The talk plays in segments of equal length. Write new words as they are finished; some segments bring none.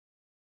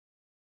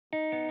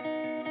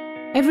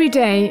Every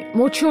day,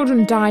 more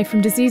children die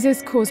from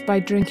diseases caused by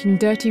drinking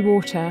dirty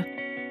water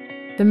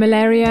than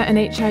malaria and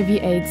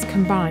HIV/AIDS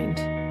combined.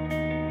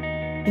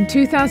 In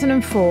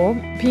 2004,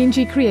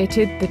 P&G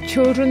created the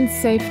Children's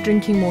Safe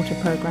Drinking Water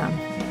Programme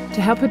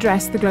to help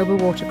address the global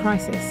water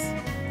crisis.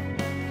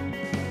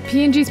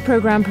 P&G's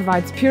programme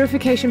provides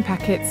purification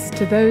packets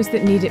to those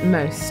that need it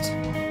most.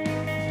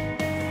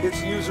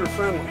 It's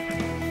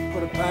user-friendly.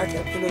 Put a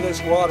packet into this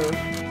water,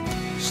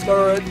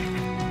 stir it,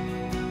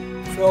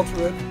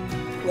 filter it,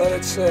 let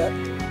it sit.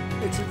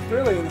 It's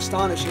really an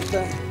astonishing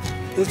thing.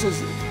 This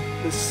is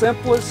the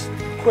simplest,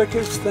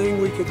 quickest thing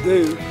we could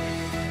do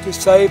to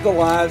save the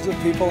lives of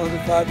people under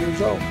 5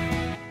 years old.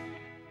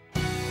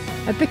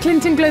 At the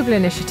Clinton Global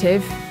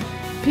Initiative,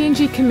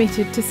 P&G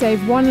committed to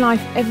save one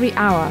life every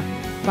hour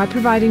by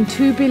providing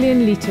 2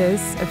 billion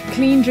litres of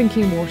clean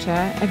drinking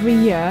water every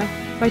year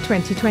by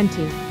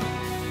 2020.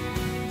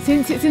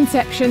 Since its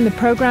inception, the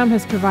programme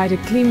has provided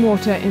clean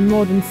water in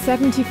more than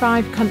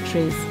 75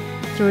 countries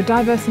through a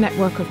diverse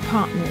network of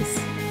partners.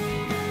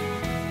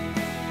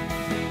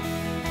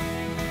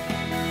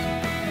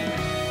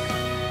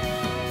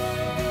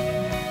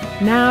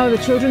 Now, the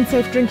Children's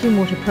Safe Drinking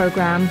Water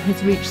Programme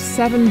has reached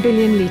 7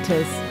 billion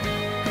litres,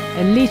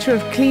 a litre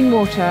of clean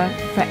water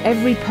for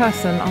every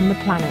person on the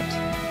planet.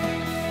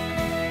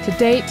 To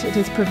date, it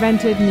has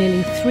prevented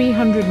nearly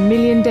 300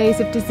 million days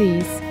of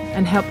disease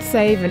and helped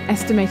save an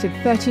estimated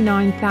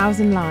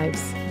 39,000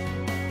 lives.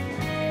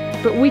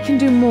 But we can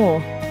do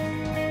more.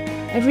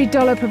 Every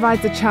dollar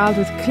provides a child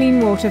with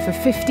clean water for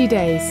 50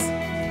 days.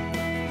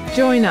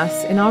 Join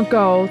us in our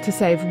goal to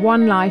save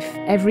one life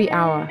every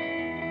hour.